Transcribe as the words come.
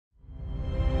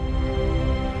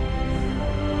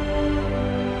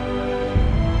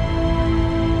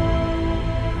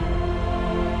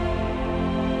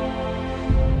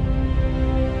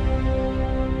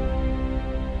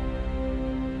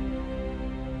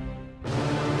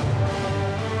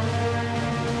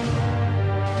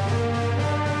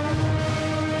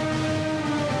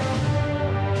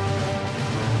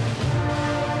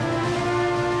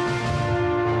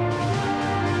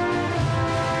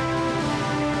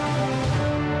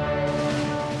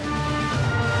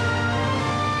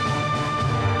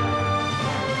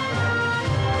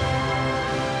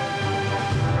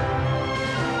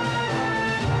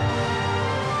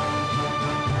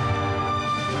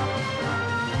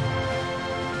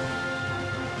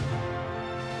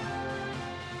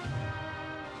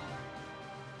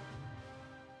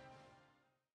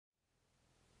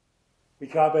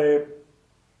Ich habe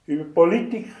über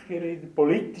Politik geredet,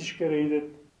 politisch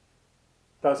geredet,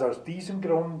 das aus diesem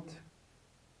Grund,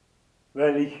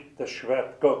 weil ich das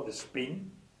Schwert Gottes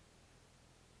bin,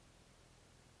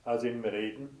 also im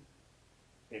Reden,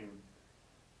 im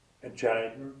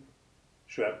Entscheiden,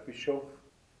 Schwert-Bischof.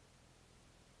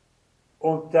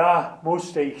 Und da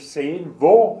musste ich sehen,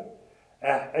 wo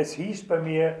es hieß bei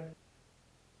mir,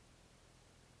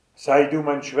 sei du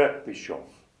mein Schwert-Bischof.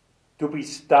 Du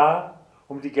bist da,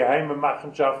 um die geheimen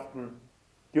Machenschaften,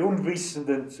 die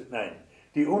Unwissenden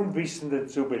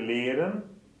zu belehren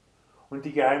und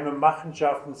die geheimen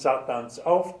Machenschaften Satans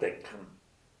aufdecken.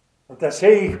 Und das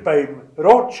sehe ich beim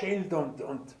Rothschild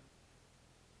und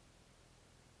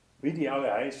wie die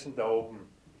alle heißen da oben,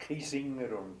 Kiesinger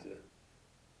und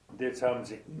jetzt haben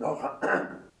sie noch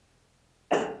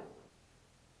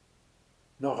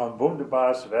ein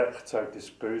wunderbares Werkzeug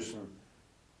des Bösen,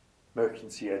 möchten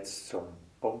sie jetzt zum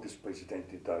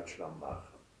Bundespräsident in Deutschland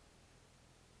machen.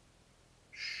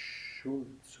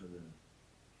 Schulz oder?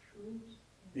 Schulz.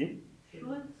 Wie?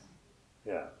 Schulz.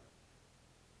 Ja.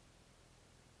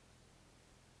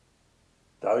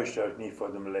 Täuscht euch nicht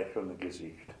vor dem lächelnden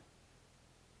Gesicht.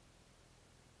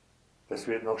 Das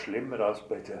wird noch schlimmer als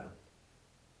bei der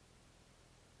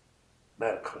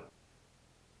Merkel.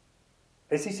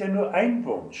 Es ist ja nur ein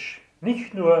Wunsch,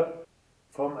 nicht nur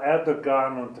vom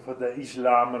Erdogan und von der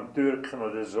Islam und Türken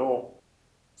oder so,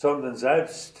 sondern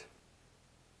selbst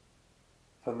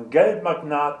von den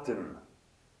Geldmagnaten,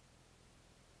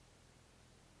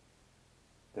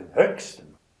 den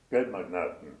höchsten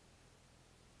Geldmagnaten,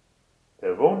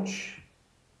 der Wunsch,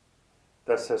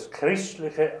 dass das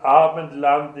christliche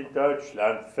Abendland in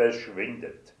Deutschland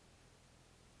verschwindet.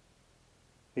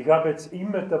 Ich habe jetzt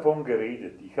immer davon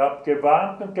geredet. Ich habe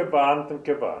gewarnt und gewarnt und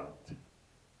gewarnt.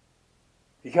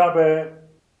 Ich habe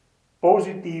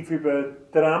positiv über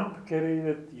Trump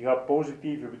geredet, ich habe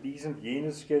positiv über dies und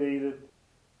jenes geredet.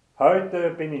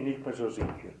 Heute bin ich nicht mehr so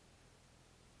sicher.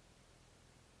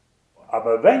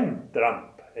 Aber wenn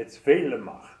Trump jetzt Fehler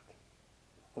macht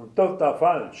und total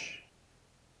falsch,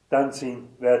 dann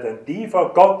werden die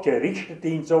vor Gott gerichtet, die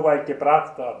ihn so weit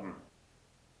gebracht haben.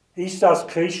 Ist das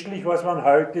christlich, was man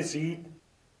heute sieht?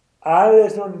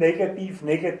 Alles nur negativ,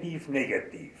 negativ,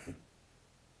 negativ.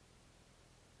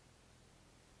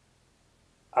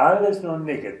 Alles nur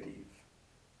negativ.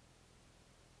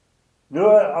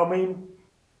 Nur um ihn,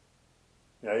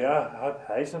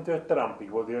 heißt natürlich Trump, ich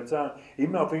wollte jetzt sagen,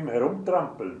 immer auf ihm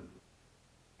herumtrampeln.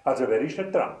 Also wer ist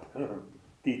der Trump?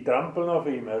 Die trampeln auf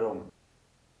ihm herum.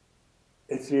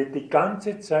 Es wird die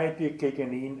ganze Zeit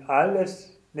gegen ihn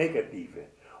alles Negative.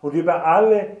 Und über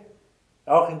alle,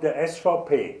 auch in der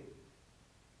SVP,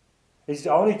 ist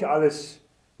auch nicht alles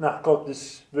nach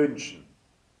Gottes Wünschen.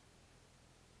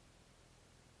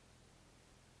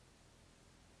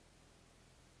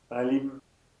 Meine Lieben,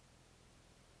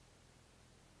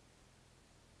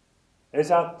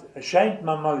 es scheint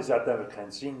manchmal, es hat einfach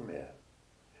keinen Sinn mehr.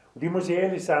 Und ich muss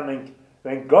ehrlich sagen,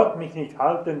 wenn Gott mich nicht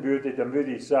halten würde, dann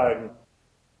würde ich sagen,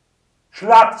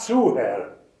 schlag zu,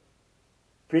 Herr.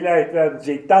 Vielleicht werden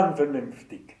sie dann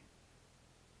vernünftig.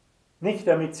 Nicht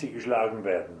damit sie geschlagen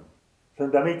werden,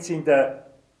 sondern damit sie in der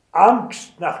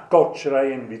Angst nach Gott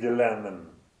schreien wieder lernen.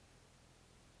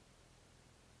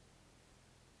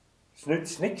 Es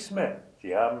nützt nichts mehr.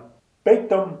 Sie haben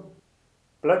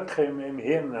Betonblöcke im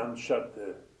Hirn anstatt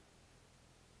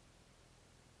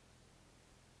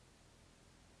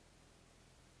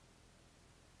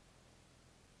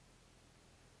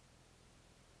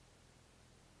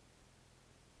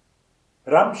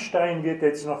Rammstein wird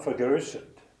jetzt noch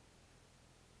vergrößert.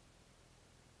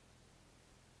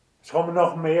 Es kommen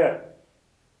noch mehr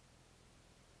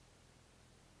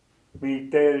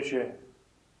militärische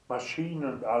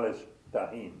Maschinen und alles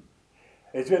dahin.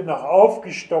 Es wird noch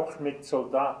aufgestockt mit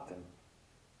Soldaten.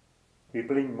 Wie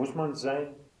blind muss man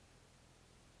sein?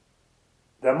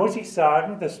 Da muss ich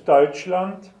sagen, dass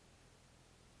Deutschland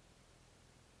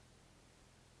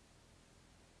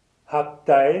hat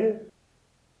Teil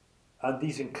an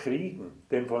diesen Kriegen,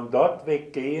 denn von dort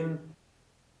weggehen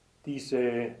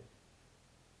diese,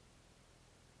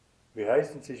 wie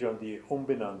heißen sie schon, die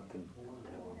Umbenannten?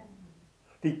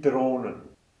 Die Drohnen.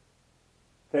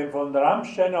 Denn von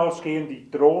Rammstein aus gehen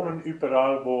die Drohnen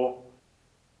überall, wo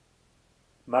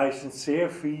meistens sehr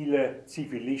viele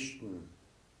Zivilisten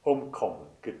umkommen,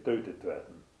 getötet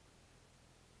werden.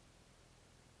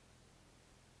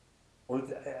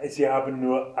 Und sie haben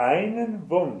nur einen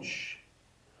Wunsch,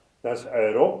 das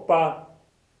Europa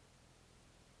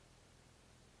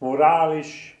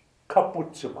moralisch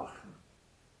kaputt zu machen.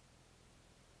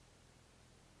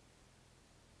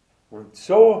 Und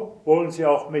so wollen sie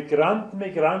auch Migranten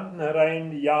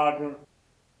hereinjagen,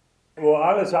 wo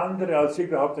alles andere als sie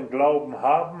überhaupt den Glauben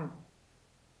haben.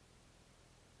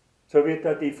 So wird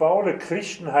da die faule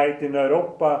Christenheit in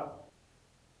Europa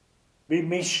wie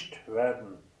Mist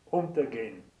werden,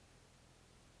 untergehen.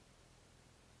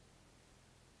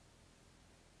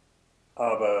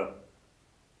 Aber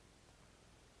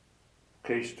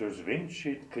Christus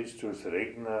vincit, Christus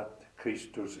regnat,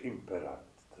 Christus imperat.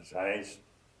 Das heißt,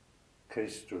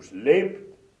 Christus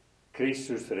lebt,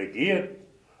 Christus regiert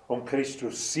und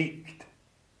Christus siegt.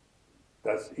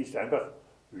 Das ist einfach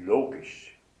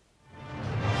logisch.